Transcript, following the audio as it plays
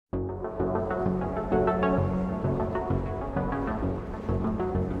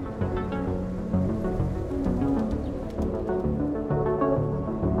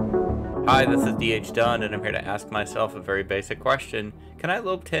Hi, this is DH Dunn, and I'm here to ask myself a very basic question. Can I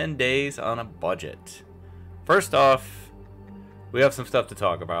lope 10 days on a budget? First off, we have some stuff to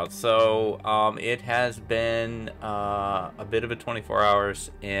talk about. So, it has been a bit of a 24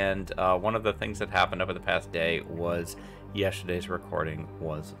 hours, and one of the things that happened over the past day was yesterday's recording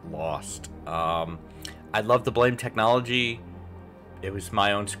was lost. I'd love to blame technology. It was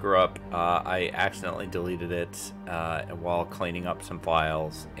my own screw up. I accidentally deleted it while cleaning up some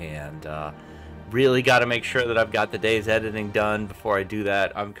files, and really got to make sure that I've got the day's editing done before I do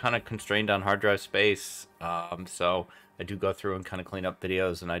that. I'm kind of constrained on hard drive space, so I do go through and kind of clean up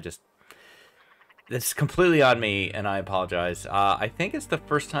videos, and it's completely on me, and I apologize. I think it's the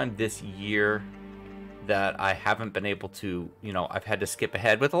first time this year that I haven't been able to, I've had to skip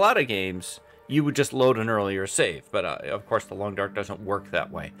ahead. With a lot of games, you would just load an earlier save, but of course the Long Dark doesn't work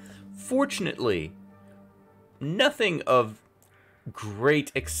that way. Fortunately, nothing of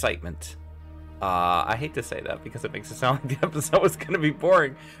great excitement. I hate to say that because it makes it sound like the episode was going to be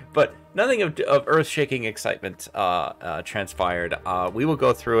boring, but nothing of earth-shaking excitement transpired. We will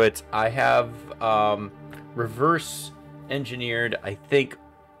go through it. I have reverse engineered, I think,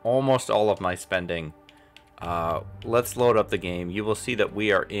 almost all of my spending. Let's load up the game. You will see that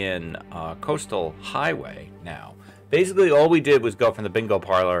we are in Coastal Highway now. Basically, all we did was go from the bingo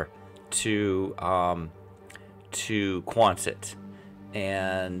parlor to Quonset,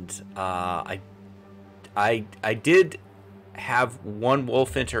 and I did have one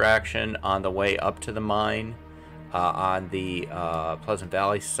wolf interaction on the way up to the mine on the Pleasant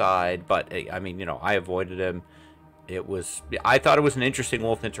Valley side, but I mean, I avoided him. I thought it was an interesting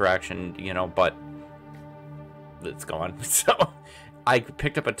wolf interaction, but it's gone. So I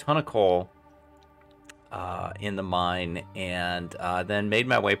picked up a ton of coal in the mine, and then made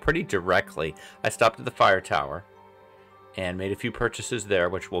my way pretty directly. I stopped at the fire tower and made a few purchases there,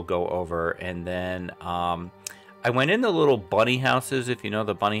 which we'll go over, and then I went in the little bunny houses. If you know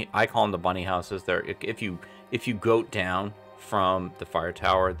the bunny, I call them the bunny houses. They're if you go down from the fire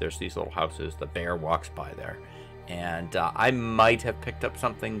tower, there's these little houses. The bear walks by there. And I might have picked up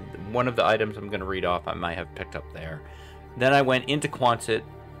something. One of the items I'm going to read off, I might have picked up there. Then I went into Quonset.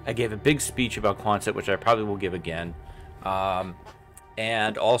 I gave a big speech about Quonset, which I probably will give again.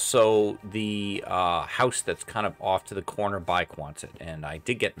 And also the house that's kind of off to the corner by Quonset. And I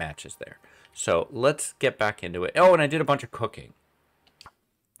did get matches there. So let's get back into it. Oh, and I did a bunch of cooking.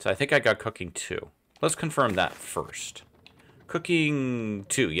 So I think I got cooking 2. Let's confirm that first. Cooking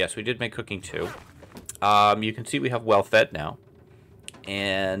 2. Yes, we did make cooking 2. You can see we have well fed now,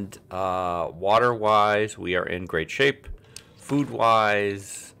 and water wise we are in great shape. Food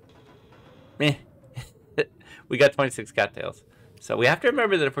wise, we got 26 cattails. So we have to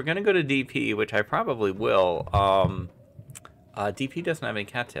remember that if we're going to go to DP, which I probably will, DP doesn't have any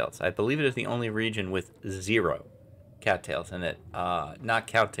cattails. I believe it is the only region with 0 cattails in it, not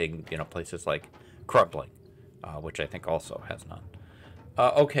counting places like Crumbling, which I think also has none.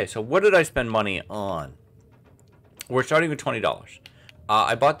 Okay, so what did I spend money on? We're starting with $20.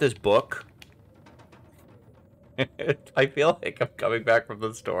 I bought this book. I feel like I'm coming back from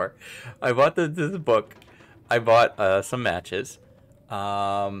the store. I bought this book. I bought some matches.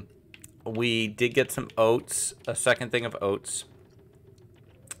 We did get some oats, a second thing of oats.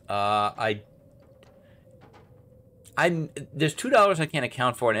 There's $2 I can't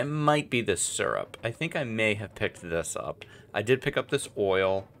account for, and it might be the syrup. I think I may have picked this up. I did pick up this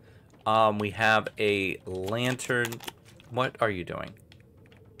oil. We have a lantern. What are you doing?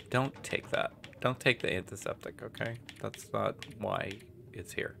 Don't take that. Don't take the antiseptic, okay? That's not why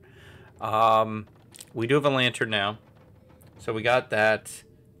it's here. We do have a lantern now. So we got that.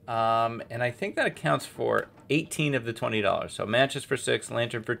 And I think that accounts for 18 of the $20. So matches for 6,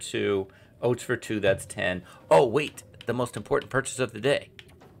 lantern for 2, oats for 2, that's 10. Oh, wait. The most important purchase of the day.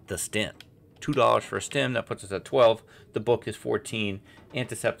 The stim. $2 for a stim, that puts us at 12. The book is 14.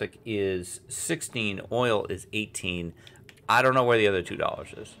 Antiseptic is 16. Oil is 18. I don't know where the other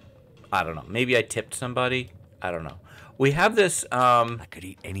 $2 is. I don't know. Maybe I tipped somebody. I don't know. We have this I could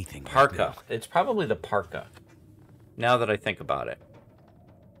eat anything. parka. It's probably the parka. Now that I think about it.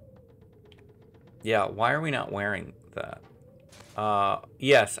 Yeah, why are we not wearing that?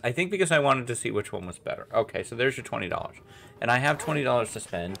 Yes, I think because I wanted to see which one was better. Okay, so there's your $20. And I have $20 to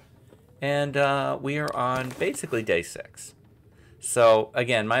spend. And we are on basically day 6. So,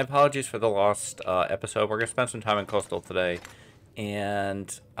 again, my apologies for the lost episode. We're going to spend some time in Coastal today.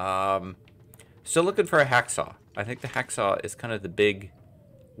 And still looking for a hacksaw. I think the hacksaw is kind of the big,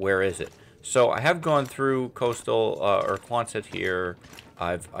 where is it? So, I have gone through Coastal, or Quonset here.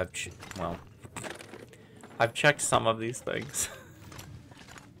 I've checked some of these things.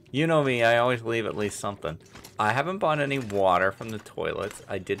 You know me, I always leave at least something. I haven't bought any water from the toilets.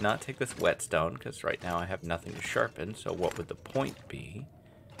 I did not take this whetstone, because right now I have nothing to sharpen, so what would the point be?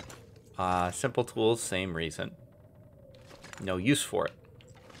 Simple tools, same reason. No use for it.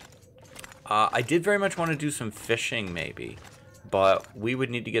 I did very much want to do some fishing, maybe, but we would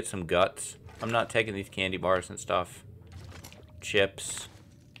need to get some guts. I'm not taking these candy bars and stuff. Chips.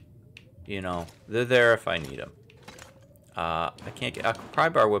 You know, they're there if I need them. I can't get... A pry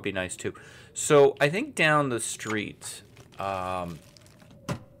bar would be nice, too. So, I think down the street,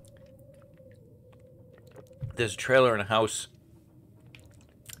 there's a trailer and a house,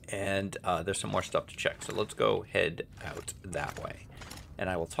 and there's some more stuff to check. So, let's go head out that way. And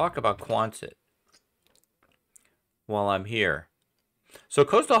I will talk about Quonset while I'm here. So,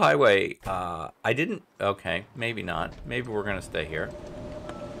 Coastal Highway, I didn't... Okay, maybe not. Maybe we're going to stay here.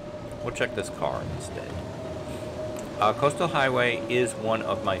 We'll check this car instead. Coastal Highway is one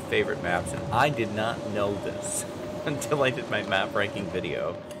of my favorite maps, and I did not know this until I did my map ranking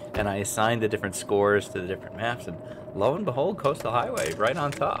video, and I assigned the different scores to the different maps, and lo and behold, Coastal Highway right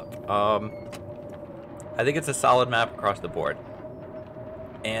on top. I think it's a solid map across the board.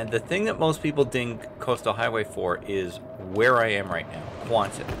 And the thing that most people ding Coastal Highway for is where I am right now,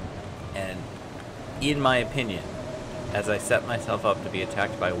 Quonset. And in my opinion, as I set myself up to be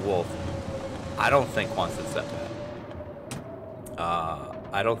attacked by a wolf, I don't think Quonset's that bad.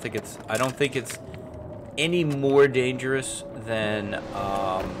 I don't think it's any more dangerous than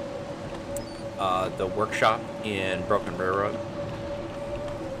the workshop in Broken Railroad.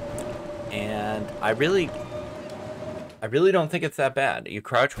 And I really don't think it's that bad. You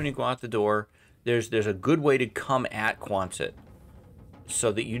crouch when you go out the door. There's a good way to come at Quonset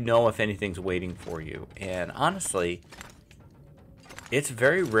so that you know if anything's waiting for you. And honestly, it's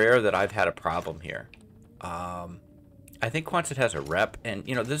very rare that I've had a problem here. I think Quonset has a rep, and,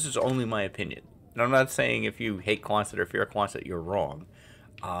 you know, this is only my opinion. And I'm not saying if you hate Quonset or fear Quonset, you're wrong.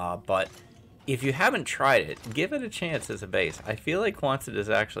 But if you haven't tried it, give it a chance as a base. I feel like Quonset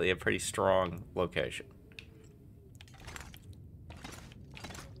is actually a pretty strong location.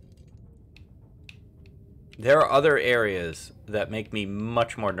 There are other areas that make me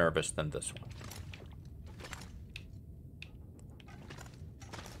much more nervous than this one.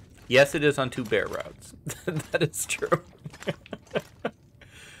 Yes, it is on 2 bear routes. That is true.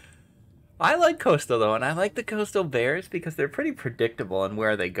 I like Coastal, though, and I like the Coastal Bears because they're pretty predictable in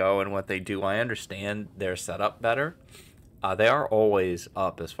where they go and what they do. I understand their setup better. They are always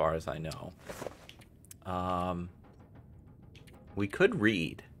up, as far as I know. We could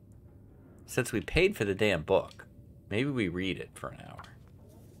read. Since we paid for the damn book, maybe we read it for an hour.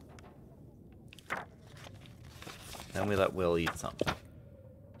 Then we let Will eat something.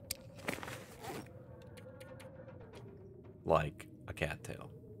 Like a cattail.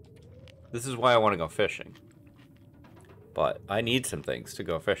 This is why I want to go fishing. But I need some things to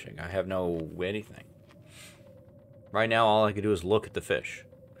go fishing. I have no anything. Right now, all I can do is look at the fish.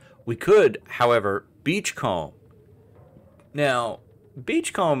 We could, however, beachcomb. Now,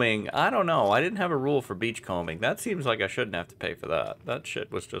 beachcombing, I don't know. I didn't have a rule for beachcombing. That seems like I shouldn't have to pay for that. That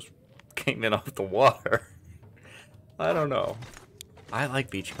shit was just came in off the water. I don't know. I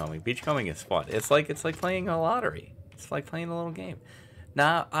like beachcombing. Beachcombing is fun. It's like playing a lottery. It's like playing a little game.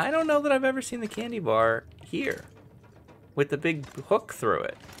 Now, I don't know that I've ever seen the candy bar here with the big hook through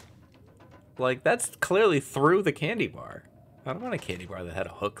it. Like, that's clearly through the candy bar. I don't want a candy bar that had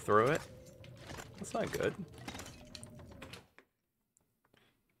a hook through it. That's not good.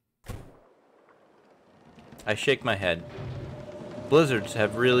 I shake my head. Blizzards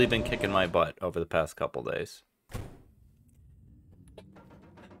have really been kicking my butt over the past couple days.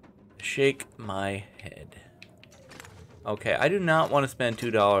 Shake my head. Okay, I do not want to spend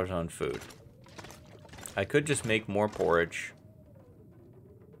 $2 on food. I could just make more porridge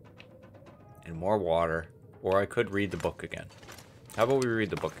and more water, or I could read the book again. How about we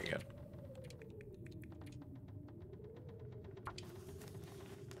read the book again?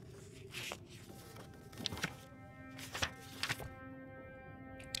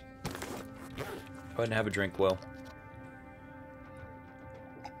 Go ahead and have a drink, Will.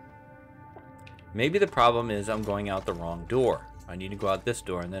 Maybe the problem is I'm going out the wrong door. I need to go out this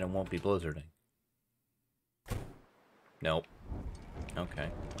door and then it won't be blizzarding. Nope. Okay.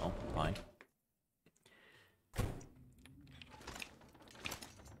 Oh, fine.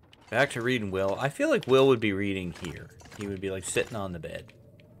 Back to reading Will. I feel like Will would be reading here. He would be like sitting on the bed.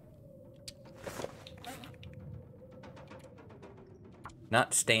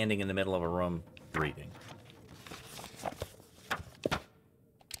 Not standing in the middle of a room reading.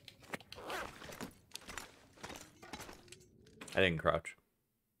 I didn't crouch.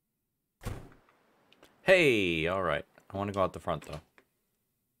 Hey, all right. I want to go out the front, though.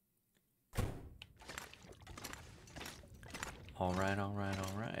 All right, all right,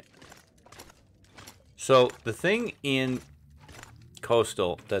 all right. So, the thing in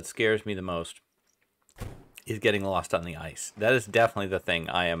Coastal that scares me the most is getting lost on the ice. That is definitely the thing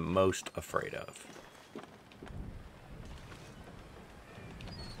I am most afraid of.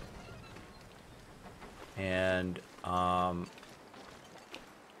 And,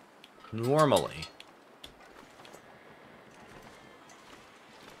 normally,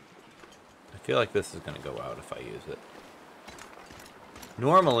 I feel like this is going to go out if I use it.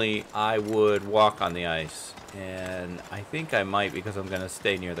 Normally, I would walk on the ice, and I think I might because I'm going to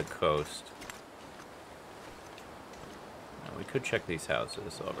stay near the coast. Now, we could check these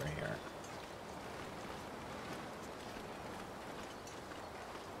houses over here.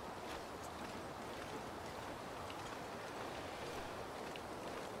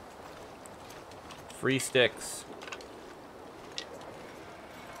 Free sticks.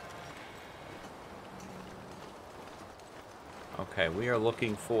 Okay, we are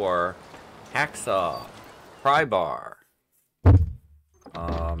looking for hacksaw, pry bar,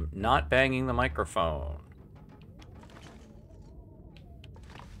 not banging the microphone.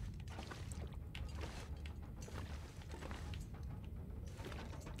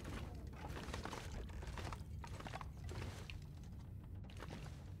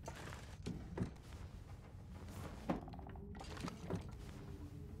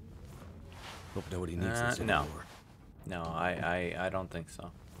 Hope nobody needs this No. anymore. No, I don't think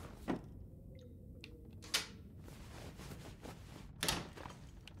so.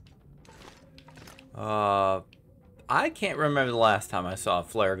 I can't remember the last time I saw a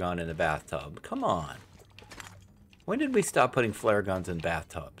flare gun in a bathtub. Come on. When did we stop putting flare guns in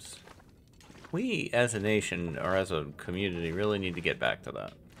bathtubs? We, as a nation, or as a community, really need to get back to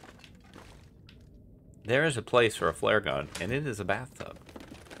that. There is a place for a flare gun, and it is a bathtub.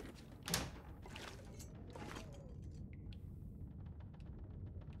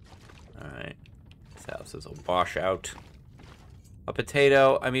 Alright. This house is a washout. A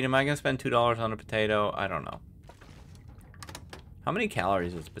potato. I mean, am I going to spend $2 on a potato? I don't know. How many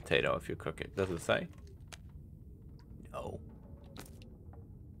calories is a potato if you cook it? Does it say? No.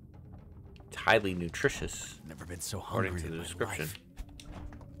 It's highly nutritious. Never been so hungry according to the in my description. life.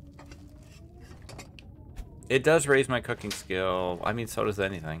 It does raise my cooking skill. I mean, so does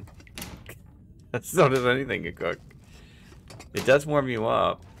anything. So does anything you cook. It does warm you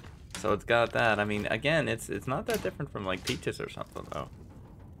up. So it's got that. I mean, again, it's not that different from like peaches or something, though.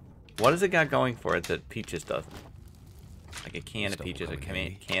 What has it got going for it that peaches doesn't? Like a can of peaches, a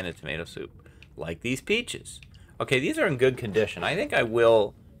can of tomato soup. Like these peaches. Okay, these are in good condition. I think I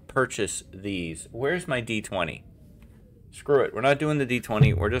will purchase these. Where's my D20? Screw it. We're not doing the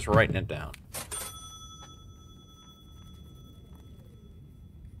D20. We're just writing it down.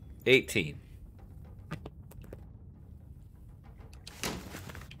 18.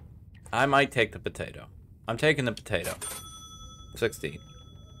 I might take the potato. I'm taking the potato. 16.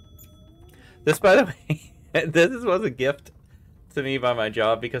 This, by the way, this was a gift to me by my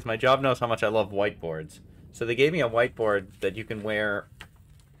job because my job knows how much I love whiteboards. So they gave me a whiteboard that you can wear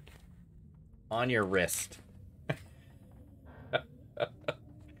on your wrist.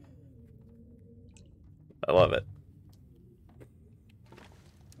 I love it.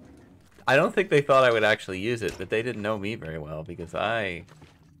 I don't think they thought I would actually use it, but they didn't know me very well because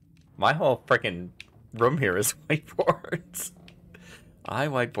my whole freaking room here is whiteboards. I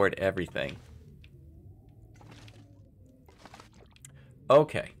whiteboard everything.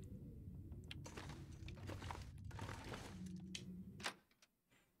 Okay.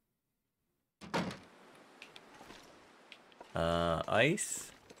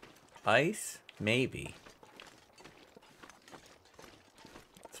 Ice? Ice? Maybe.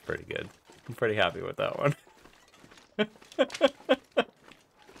 It's pretty good. I'm pretty happy with that one.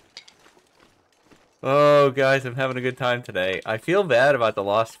 Oh, guys, I'm having a good time today. I feel bad about the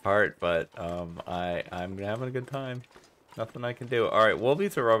lost part, but I'm having a good time. Nothing I can do. All right,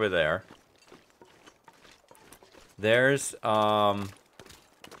 Wolbies are over there. There's oh,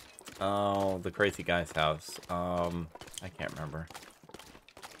 the crazy guy's house. I can't remember.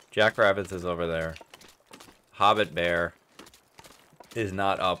 Jackrabbits is over there. Hobbit Bear is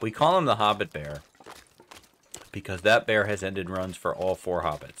not up. We call him the Hobbit Bear because that bear has ended runs for all 4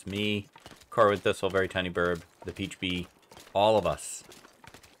 hobbits. Me, Corwin Thistle, Very Tiny Bird, the Peach Bee, all of us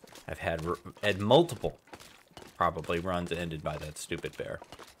have had multiple, probably, runs ended by that stupid bear.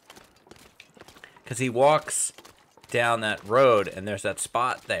 Because he walks down that road, and there's that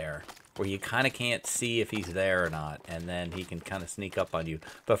spot there where you kind of can't see if he's there or not, and then he can kind of sneak up on you.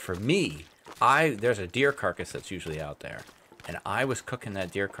 But for me, there's a deer carcass that's usually out there, and I was cooking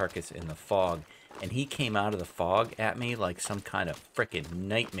that deer carcass in the fog, and he came out of the fog at me like some kind of freaking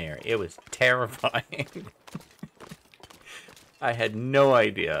nightmare. It was terrifying. I had no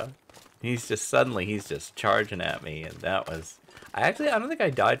idea. He's just charging at me, and that was... I don't think I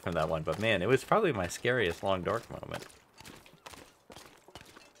died from that one, but man, it was probably my scariest long dark moment.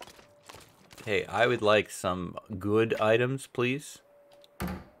 Okay, I would like some good items, please.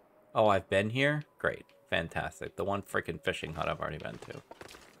 Oh, I've been here? Great. Fantastic. The one freaking fishing hut I've already been to.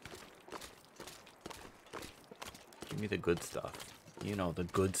 Give me the good stuff. You know, the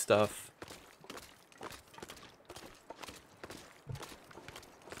good stuff.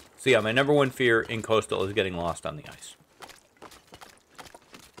 So yeah, my number one fear in Coastal is getting lost on the ice.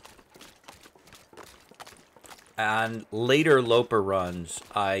 And later Loper runs,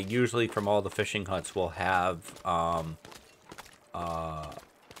 I usually from all the fishing huts will have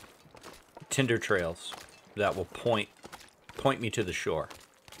tinder trails that will point me to the shore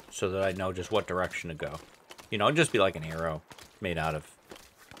so that I know just what direction to go. You know, it'd just be like an arrow made out of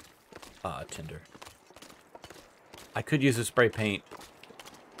tinder. I could use a spray paint.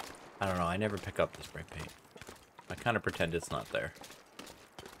 I don't know, I never pick up the spray paint. I kind of pretend it's not there.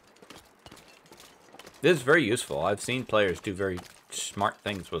 This is very useful. I've seen players do very smart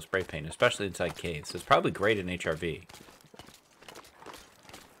things with spray paint, especially inside caves. It's probably great in HRV.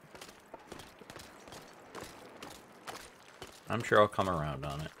 I'm sure I'll come around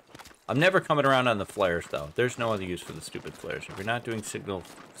on it. I'm never coming around on the flares, though. There's no other use for the stupid flares. If you're not doing signal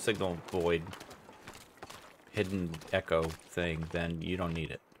void, hidden echo thing, then you don't need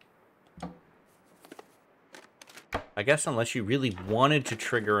it. I guess unless you really wanted to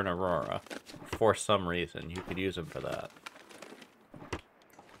trigger an Aurora for some reason, you could use them for that.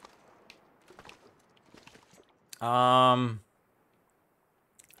 I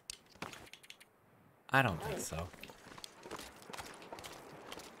don't think so.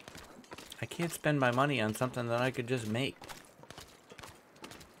 I can't spend my money on something that I could just make.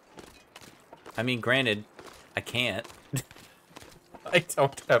 I mean, granted, I can't. I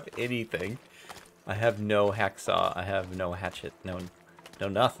don't have anything. I have no hacksaw. I have no hatchet. No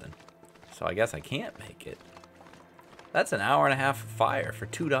nothing. So I guess I can't make it. That's an hour and a half of fire for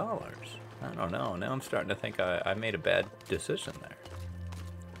 $2. I don't know. Now I'm starting to think I made a bad decision there.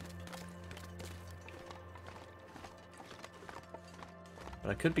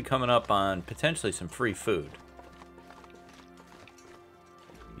 But I could be coming up on potentially some free food.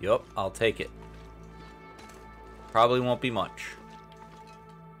 Yup, I'll take it. Probably won't be much.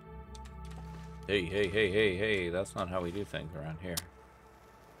 Hey, that's not how we do things around here.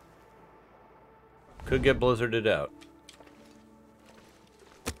 Could get blizzarded out.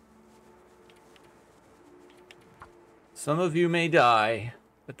 Some of you may die,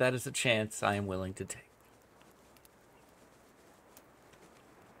 but that is a chance I am willing to take.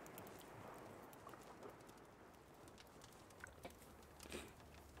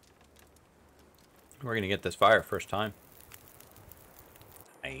 We're gonna get this fire first time.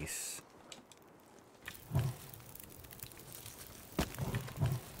 Nice.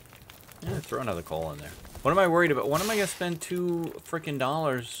 Yeah, throw another coal in there. What am I worried about? What am I gonna spend $2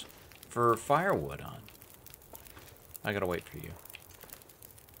 frickin' for firewood on? I gotta wait for you.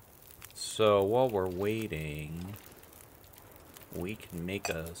 So while we're waiting, we can make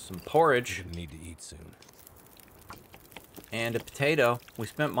some porridge. You're gonna need to eat soon. And a potato. We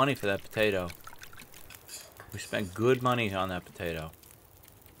spent money for that potato. We spent good money on that potato.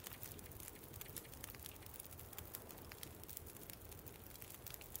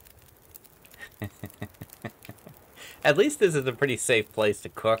 At least this is a pretty safe place to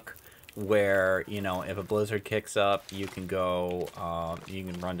cook, where, you know, if a blizzard kicks up, you can go, you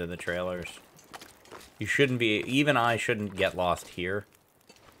can run to the trailers. You shouldn't be, even I shouldn't get lost here.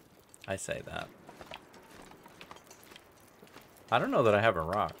 I say that. I don't know that I have a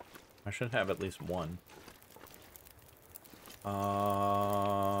rock. I should have at least one.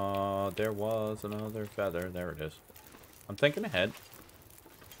 There was another feather. There it is. I'm thinking ahead.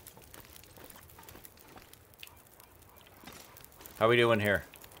 How we doing here?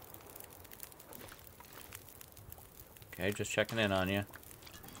 Okay, just checking in on you.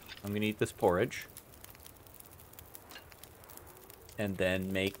 I'm gonna eat this porridge. And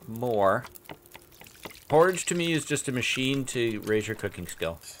then make more. Porridge to me is just a machine to raise your cooking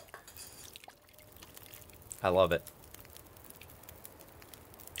skill. I love it.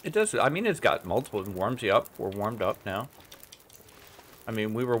 It does, I mean, it's got multiple, it warms you up. We're warmed up now. I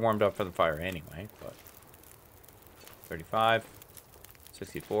mean, we were warmed up for the fire anyway, but 35,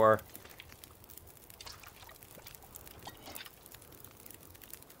 64.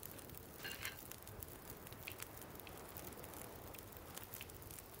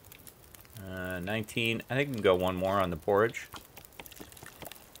 19. I think we can go one more on the porridge.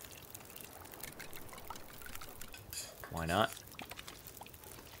 Why not?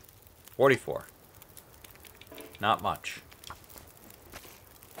 44. Not much.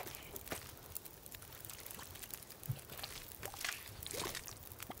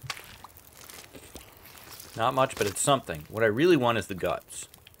 Not much, but it's something. What I really want is the guts.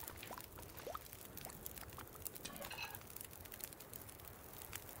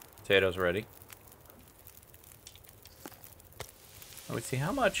 Potatoes ready. Let me see,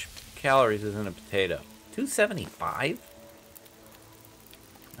 how much calories is in a potato? 275?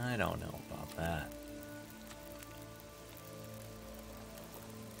 I don't know about that.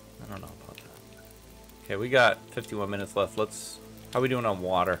 I don't know about that. Okay, we got 51 minutes left. How are we doing on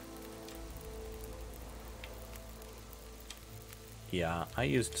water? Yeah, I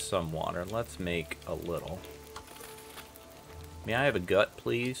used some water. Let's make a little. May I have a gut,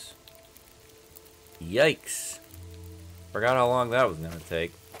 please? Yikes. Forgot how long that was going to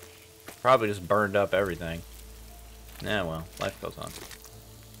take. Probably just burned up everything. Yeah, well, life goes on.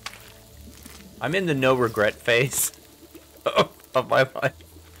 I'm in the no regret phase of my life.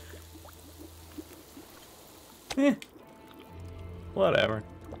 Whatever.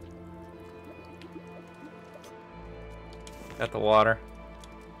 Got the water.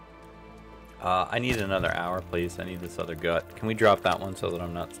 I need another hour, please. I need this other gut. Can we drop that one so that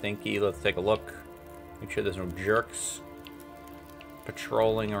I'm not stinky? Let's take a look. Make sure there's no jerks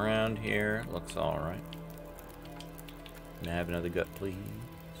patrolling around here. Looks alright. Can I have another gut, please?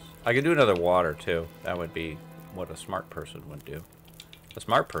 I could do another water, too. That would be what a smart person would do. A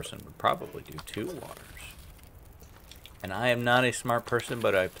smart person would probably do 2 waters. And I am not a smart person,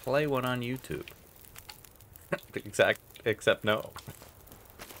 but I play one on YouTube. Except no.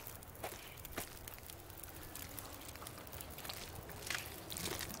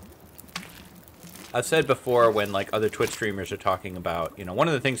 I've said before when like other Twitch streamers are talking about, you know, one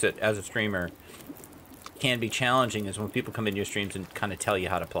of the things that as a streamer can be challenging is when people come into your streams and kind of tell you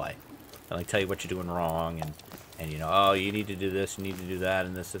how to play. They like tell you what you're doing wrong and you know, oh, you need to do this, you need to do that,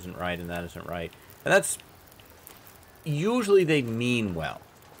 and this isn't right and that isn't right. And that's usually they mean well.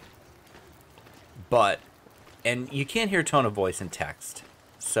 And you can't hear tone of voice in text.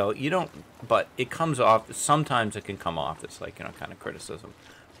 So you don't, but it comes off, sometimes it can come off as like, you know, kind of criticism.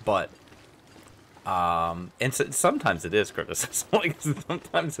 But and so, sometimes it is criticism. Like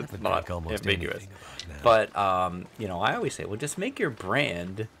sometimes it's not ambiguous. But you know, I always say, well, just make your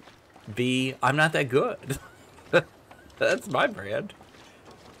brand be I'm not that good. That's my brand.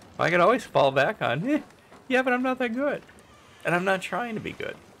 I can always fall back on, yeah, but I'm not that good, and I'm not trying to be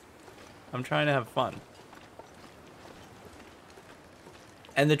good. I'm trying to have fun.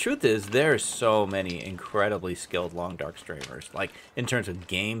 And the truth is, there's so many incredibly skilled Long Dark streamers. Like in terms of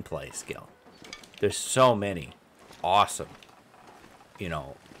gameplay skill. There's so many awesome, you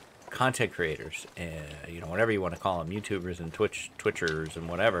know, content creators, you know, whatever you want to call them, YouTubers and Twitchers and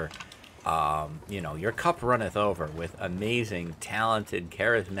whatever. You know, your cup runneth over with amazing, talented,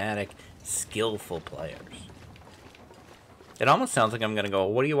 charismatic, skillful players. It almost sounds like I'm going to go,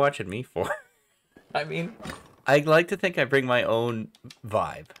 what are you watching me for? I mean, I like to think I bring my own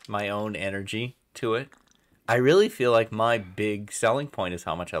vibe, my own energy to it. I really feel like my big selling point is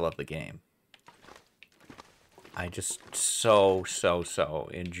how much I love the game. I just so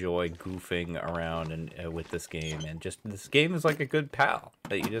enjoy goofing around and with this game, and just this game is like a good pal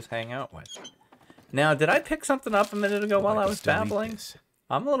that you just hang out with. Now, did I pick something up a minute ago while I was babbling?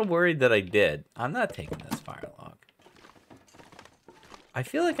 I'm a little worried that I did. I'm not taking this fire log. I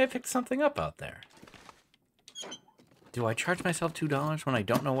feel like I picked something up out there. Do I charge myself $2 when I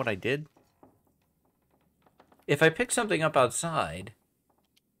don't know what I did? If I picked something up outside,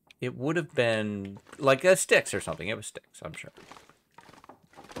 it would have been like sticks or something. It was sticks, I'm sure.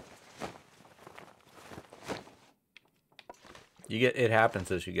 It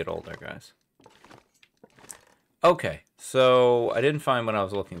happens as you get older, guys. Okay, so I didn't find what I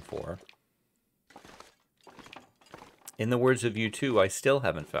was looking for. In the words of U2, I still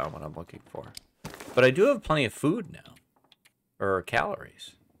haven't found what I'm looking for. But I do have plenty of food now. Or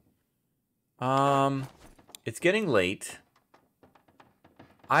calories. It's getting late.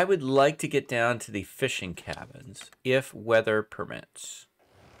 I would like to get down to the fishing cabins, if weather permits.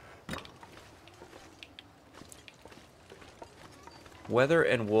 Weather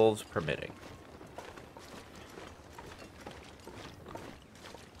and wolves permitting.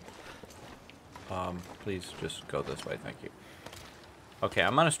 Please just go this way, thank you. Okay,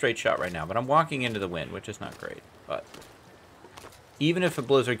 I'm on a straight shot right now, but I'm walking into the wind, which is not great. But even if a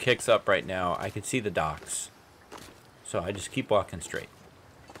blizzard kicks up right now, I can see the docks. So I just keep walking straight.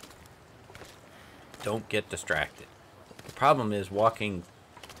 Don't get distracted. The problem is walking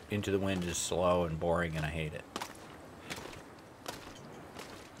into the wind is slow and boring, and I hate it.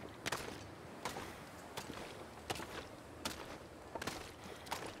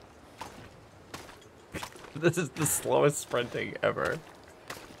 This is the slowest sprinting ever.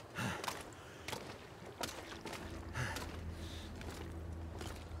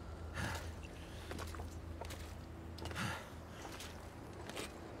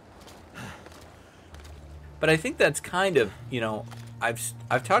 But I think that's kind of, you know,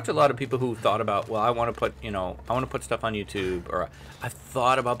 I've talked to a lot of people who thought about, well, I want to put, you know, I want to put stuff on YouTube, or I've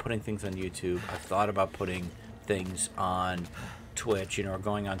thought about putting things on YouTube. I've thought about putting things on Twitch, you know, or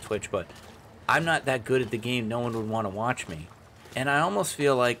going on Twitch, but I'm not that good at the game. No one would want to watch me. And I almost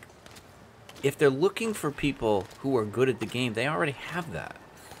feel like if they're looking for people who are good at the game, they already have that.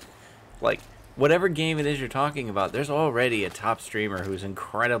 Like, whatever game it is you're talking about, there's already a top streamer who's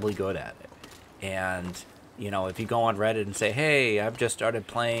incredibly good at it. And, you know, if you go on Reddit and say, hey, I've just started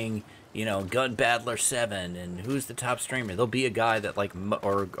playing, you know, Gun Battler 7, and who's the top streamer? There'll be a guy that, like,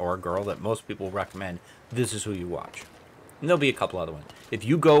 or a girl that most people recommend, this is who you watch. And there'll be a couple other ones. If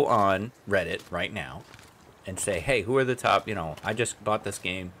you go on Reddit right now and say, hey, who are the top, you know, I just bought this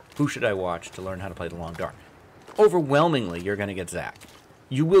game, who should I watch to learn how to play the Long Dark? Overwhelmingly, you're going to get Zach.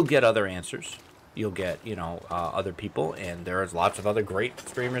 You will get other answers. You'll get, you know, other people, and there's lots of other great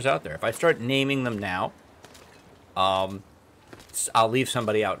streamers out there. If I start naming them now, I'll leave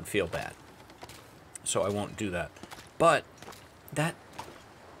somebody out and feel bad. So I won't do that. But that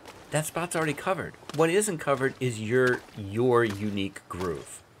spot's already covered. What isn't covered is your unique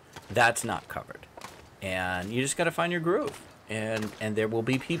groove. That's not covered. And you just got to find your groove. And there will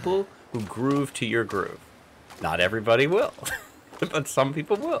be people who groove to your groove. Not everybody will, but some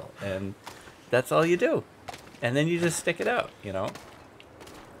people will. And that's all you do. And then you just stick it out, you know?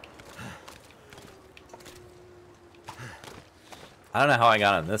 I don't know how I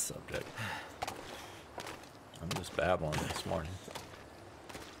got on this subject. I'm just babbling this morning.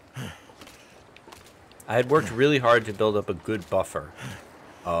 I had worked really hard to build up a good buffer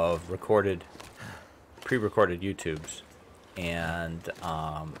of pre-recorded YouTubes. And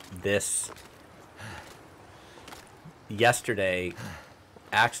this, yesterday,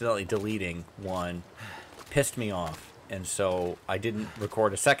 accidentally deleting one pissed me off. And so I didn't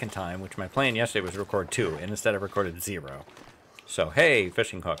record a second time, which my plan yesterday was to record 2, and instead I recorded 0. So, hey,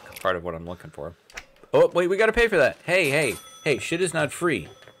 fishing hook, part of what I'm looking for. Oh, wait, we gotta pay for that. Hey, shit is not free.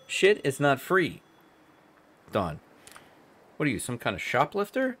 Shit is not free. Dunn. What are you, some kind of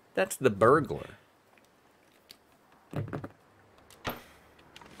shoplifter? That's the burglar.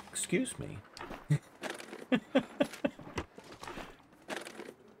 Excuse me.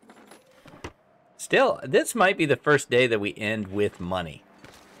 Still, this might be the first day that we end with money.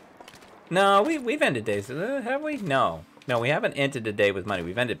 No, we've ended days, have we? No, we haven't ended a day with money.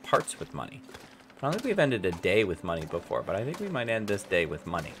 We've ended parts with money. I don't think we've ended a day with money before, but I think we might end this day with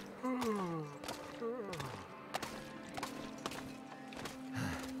money.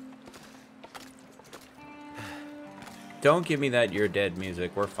 Don't give me that you're dead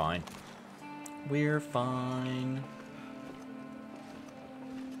music. We're fine. We're fine.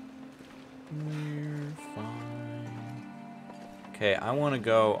 We're fine. Okay, I want to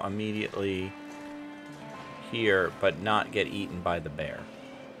go immediately here, but not get eaten by the bear.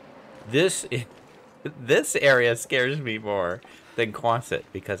 This area scares me more than Quonset,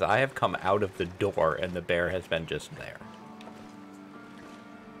 because I have come out of the door and the bear has been just there.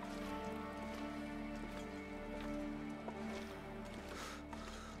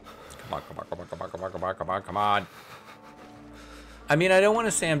 Come on. I mean, I don't want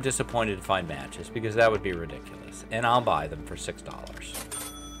to say I'm disappointed to find matches, because that would be ridiculous. And I'll buy them for $6.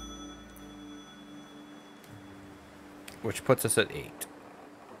 Which puts us at 8.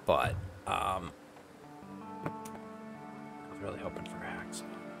 But, I was really hoping for hacks.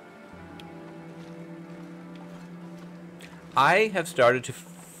 I have started to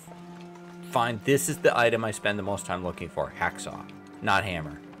find this is the item I spend the most time looking for. Hacksaw, not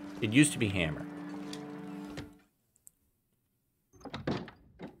hammer. It used to be hammer.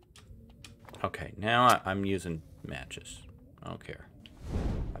 Okay, now I'm using matches. I don't care.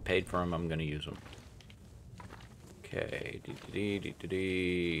 I paid for them, I'm going to use them. Okay,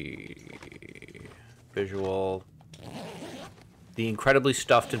 visual. The incredibly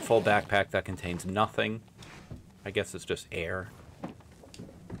stuffed and full backpack that contains nothing. I guess it's just air.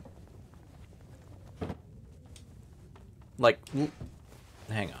 Like,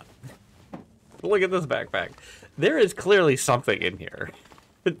 hang on. Look at this backpack. There is clearly something in here.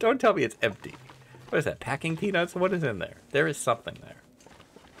 Don't tell me it's empty. What is that, packing peanuts? What is in there? There is something there.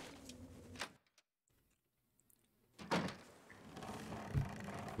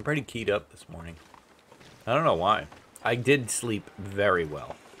 I'm pretty keyed up this morning. I don't know why. I did sleep very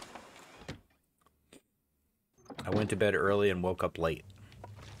well. I went to bed early and woke up late.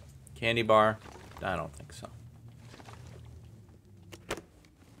 Candy bar? I don't think so.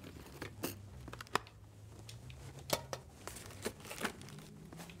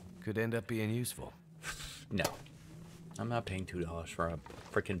 Could end up being useful. No. I'm not paying $2 for a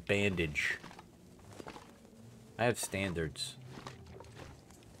freaking bandage. I have standards.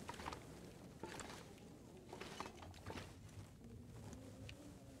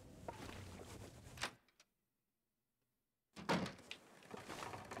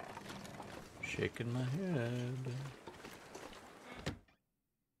 Shaking my head.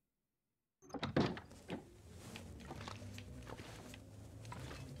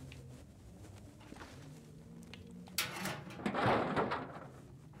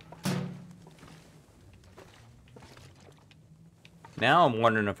 Now I'm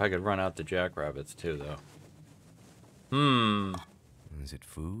wondering if I could run out the jackrabbits too, though. Is it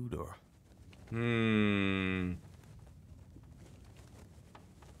food or?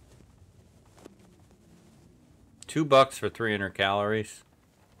 $2 for 300 calories.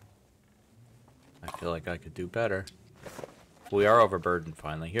 I feel like I could do better. We are overburdened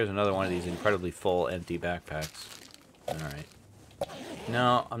finally. Here's another one of these incredibly full, empty backpacks. Alright.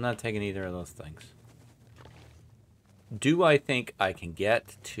 No, I'm not taking either of those things. Do I think I can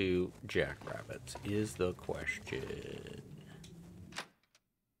get to jackrabbits is the question.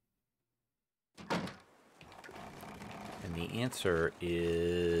 And the answer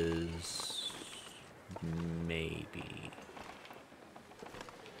is maybe.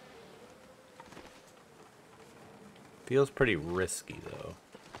 Feels pretty risky though.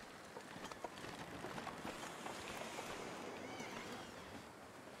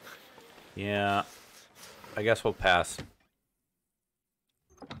 Yeah. I guess we'll pass.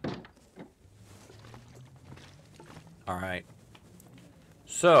 Alright.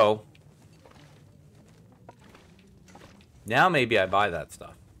 So, now maybe I buy that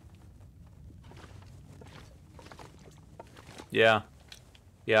stuff. Yeah.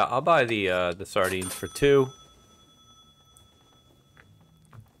 Yeah, I'll buy the sardines for 2.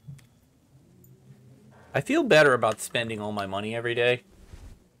 I feel better about spending all my money every day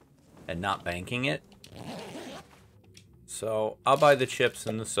and not banking it. So, I'll buy the chips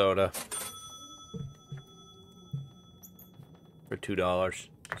and the soda for $2. So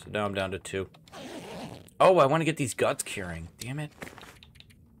now I'm down to 2. Oh, I want to get these guts curing. Damn it.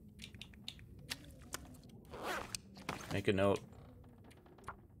 Make a note.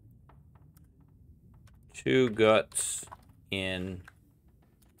 2 guts in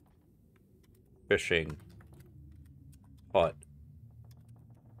fishing hut.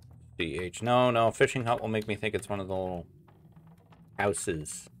 CH. No, fishing hut will make me think it's one of the little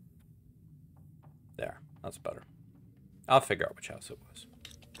houses. There, that's better. I'll figure out which house it was.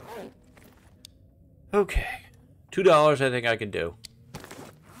 Okay. $2 I think I can do.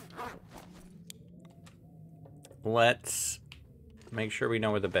 Let's make sure we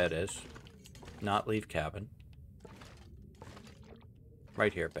know where the bed is. Not leave cabin.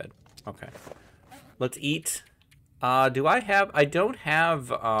 Right here, bed. Okay. Let's eat. Do I have... I don't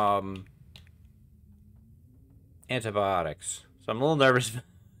have antibiotics. So I'm a little nervous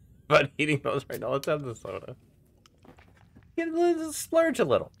about eating those right now. Let's have the soda. Let's splurge a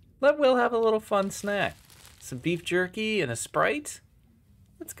little. Let Will have a little fun snack. Some beef jerky and a Sprite.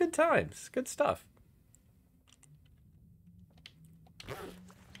 That's good times. Good stuff.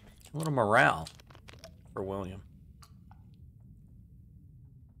 A little morale for William.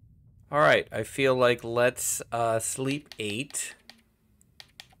 All right, I feel like let's sleep 8.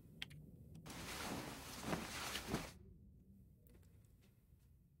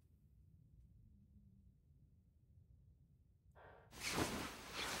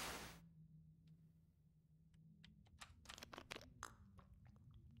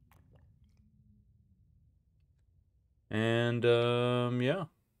 And, yeah.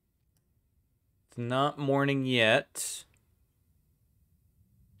 It's not morning yet.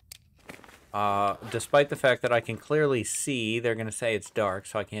 Despite the fact that I can clearly see, they're going to say it's dark,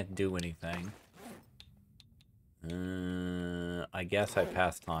 so I can't do anything. I guess I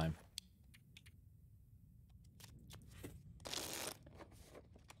passed time.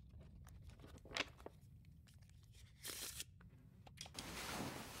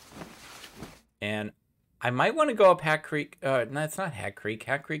 And I might want to go up Hat Creek. No, it's not Hat Creek.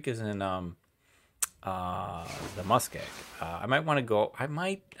 Hat Creek is in the Muskeg. I might want to go. I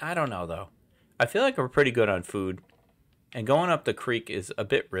don't know, though. I feel like we're pretty good on food. And going up the creek is a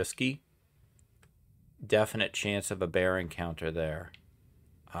bit risky. Definite chance of a bear encounter there.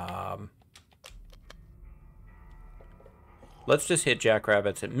 Let's just hit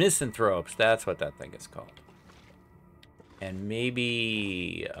jackrabbits and misanthropes. That's what that thing is called. And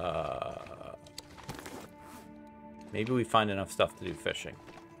maybe maybe we find enough stuff to do fishing.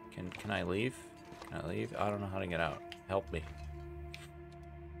 Can I leave? Can I leave? I don't know how to get out. Help me.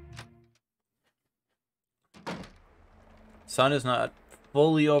 Sun is not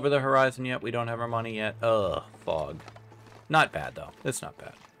fully over the horizon yet. We don't have our money yet. Ugh, fog. Not bad, though. It's not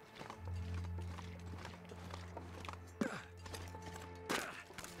bad.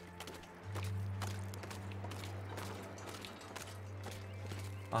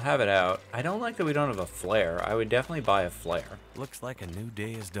 I'll have it out. I don't like that we don't have a flare. I would definitely buy a flare. Looks like a new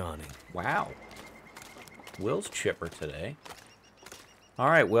day is dawning. Wow. Will's chipper today. All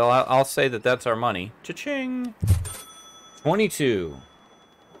right, Will, I'll say that that's our money. Cha-ching! 22.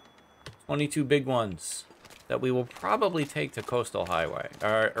 22 big ones that we will probably take to Coastal Highway.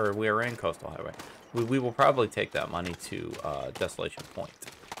 Or we are in Coastal Highway. We will probably take that money to Desolation Point.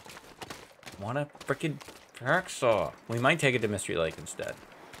 Want a frickin' hacksaw. We might take it to Mystery Lake instead.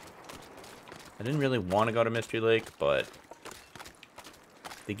 I didn't really want to go to Mystery Lake, but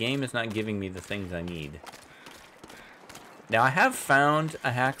the game is not giving me the things I need. Now, I have found a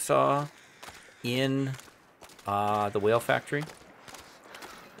hacksaw in the Whale Factory.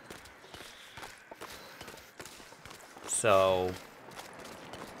 So,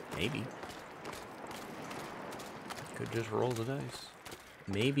 maybe. Could just roll the dice.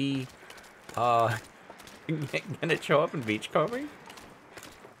 Maybe, can it show up in Beachcombing?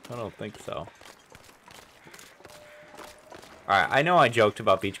 I don't think so. Alright, I know I joked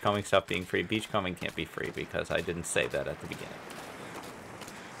about beachcombing stuff being free. Beachcombing can't be free because I didn't say that at the beginning.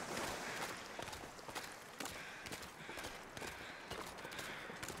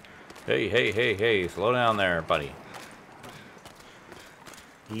 Hey, hey, hey, hey, slow down there, buddy.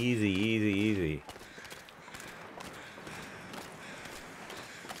 Easy, easy, easy.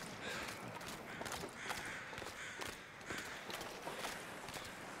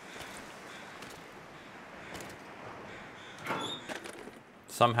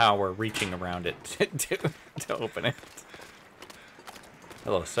 Somehow we're reaching around it to open it.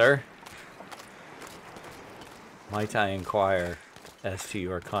 Hello, sir. Might I inquire as to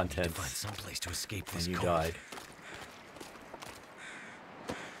your contents? Find some place to escape this when you cold. died.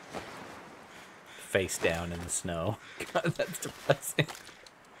 Face down in the snow. God, that's depressing.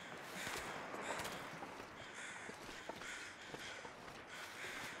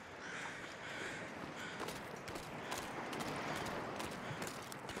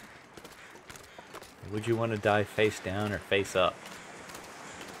 Would you want to die face down or face up?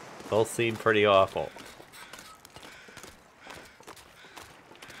 Both seem pretty awful.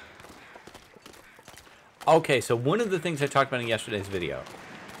 Okay, so one of the things I talked about in yesterday's video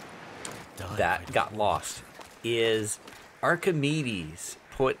that got lost is Archimedes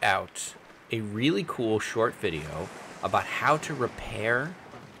put out a really cool short video about how to repair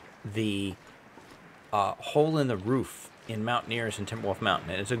the hole in the roof in Mountaineers and Timberwolf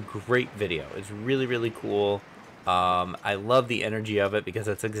Mountain. And it's a great video. It's really, really cool. I love the energy of it because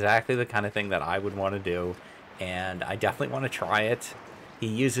it's exactly the kind of thing that I would want to do, and I definitely want to try it. He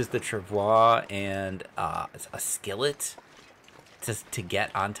uses the travois and a skillet to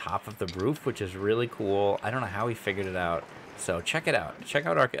get on top of the roof, which is really cool. I don't know how he figured it out, so check it out. Check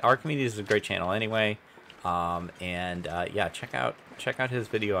out Archimedes is a great channel anyway, yeah, check out his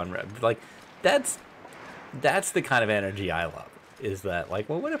video on like that's the kind of energy I love. Is that like,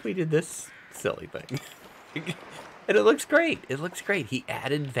 well, what if we did this silly thing? And it looks great. It looks great. He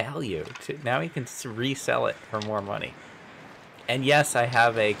added value to, now he can resell it for more money. And yes, I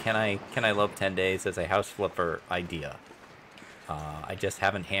have a can I Lope 10 days as a house flipper idea. I just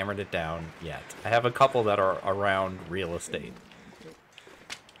haven't hammered it down yet. I have a couple that are around real estate.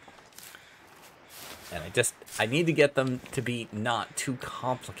 And I need to get them to be not too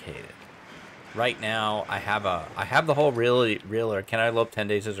complicated. Right now, I have the whole realtor. Can I Lope 10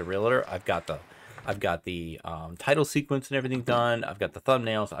 days as a realtor? I've got the title sequence and everything done. I've got the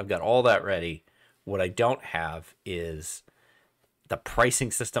thumbnails. I've got all that ready. What I don't have is the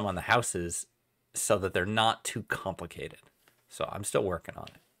pricing system on the houses so that they're not too complicated. So I'm still working on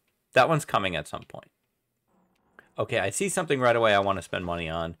it. That one's coming at some point. Okay, I see something right away I want to spend money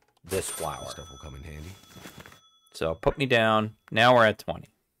on. This flower. Stuff will come in handy. So put me down. Now we're at 20.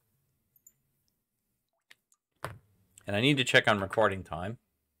 And I need to check on recording time.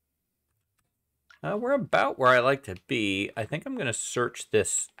 We're about where I like to be. I think I'm going to search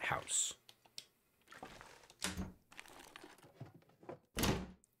this house.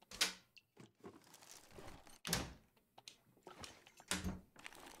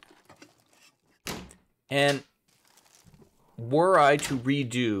 And were I to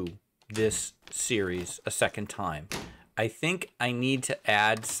redo this series a second time, I think I need to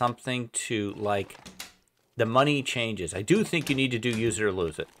add something to, like, the money changes. I do think you need to do use it or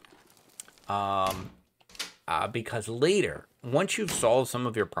lose it. Because later, once you've solved some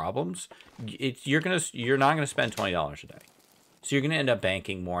of your problems, you're not gonna spend $20 a day. So you're gonna end up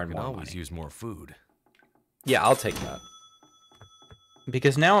banking more and more money. Always use more food. Yeah, I'll take that.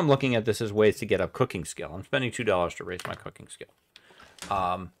 Because now I'm looking at this as ways to get up cooking skill. I'm spending $2 to raise my cooking skill.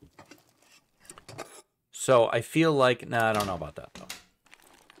 So I feel like... Nah, I don't know about that, though.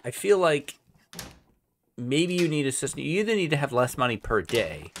 I feel like maybe you need a system. You either need to have less money per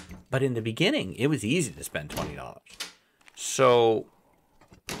day, but in the beginning, it was easy to spend $20. So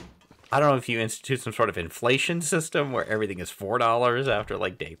I don't know if you institute some sort of inflation system where everything is $4 after,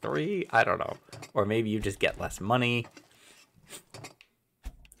 like, day 3. I don't know. Or maybe you just get less money.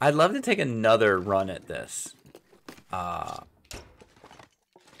 I'd love to take another run at this.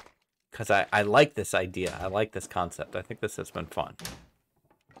 Because I like this idea. I like this concept. I think this has been fun.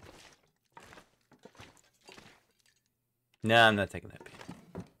 No, I'm not taking that beat.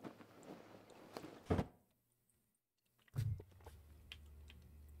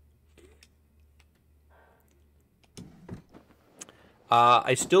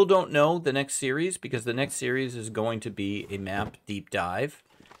 I still don't know the next series, because the next series is going to be a map deep dive.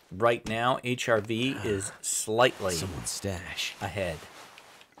 Right now, HRV is slightly ahead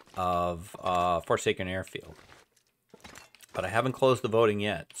of Forsaken Airfield. But I haven't closed the voting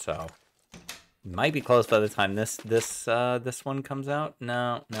yet, so it might be closed by the time this one comes out.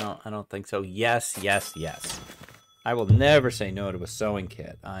 No, I don't think so. Yes. I will never say no to a sewing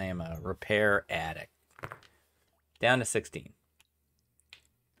kit. I am a repair addict. Down to 16.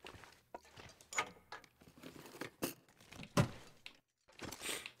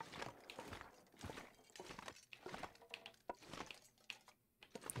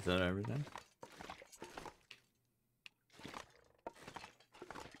 Is that everything?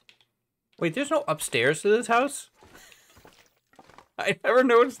 Wait, there's no upstairs to this house? I never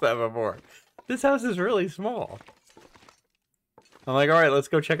noticed that before. This house is really small. I'm like, all right, let's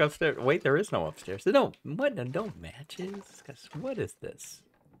go check upstairs. Wait, there is no upstairs. No, what? No matches? What is this?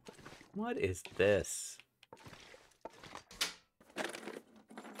 What is this?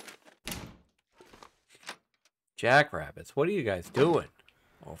 Jackrabbits, what are you guys doing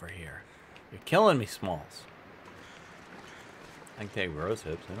over here? You're killing me, Smalls. I can take rose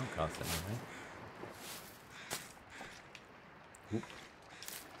hips. They don't cost anything. Oop.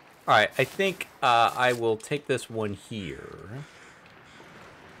 All right, I think I will take this one here.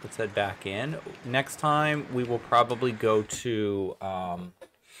 Let's head back in. Next time, we will probably go to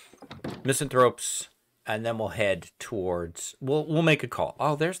Misanthropes, and then we'll head towards... We'll make a call.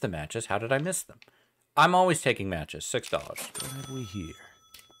 Oh, there's the matches. How did I miss them? I'm always taking matches. $6. What have we here?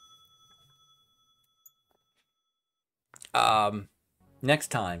 Next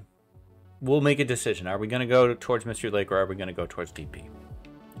time, we'll make a decision. Are we going to go towards Mystery Lake, or are we going to go towards DP?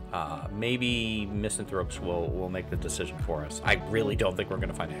 Maybe Misanthropes will make the decision for us. I really don't think we're going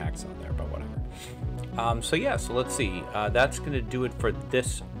to find a hacksaw there, but whatever. So let's see. That's going to do it for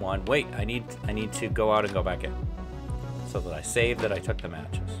this one. Wait, I need to go out and go back in so that I save that I took the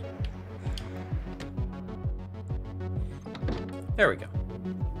matches. There we go.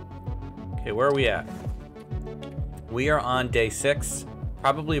 Okay, where are we at? We are on day 6,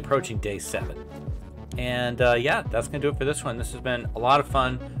 probably approaching day 7. And yeah, that's going to do it for this one. This has been a lot of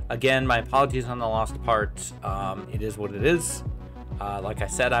fun. Again, my apologies on the lost parts. It is what it is. Like I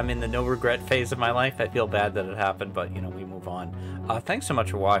said, I'm in the no regret phase of my life. I feel bad that it happened, but you know, we move on. Thanks so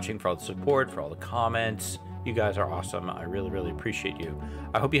much for watching, for all the support, for all the comments. You guys are awesome. I really, really appreciate you.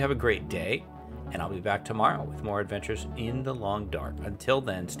 I hope you have a great day, and I'll be back tomorrow with more adventures in the long dark. Until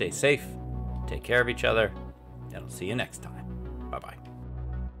then, stay safe, take care of each other, and I'll see you next time. Bye-bye.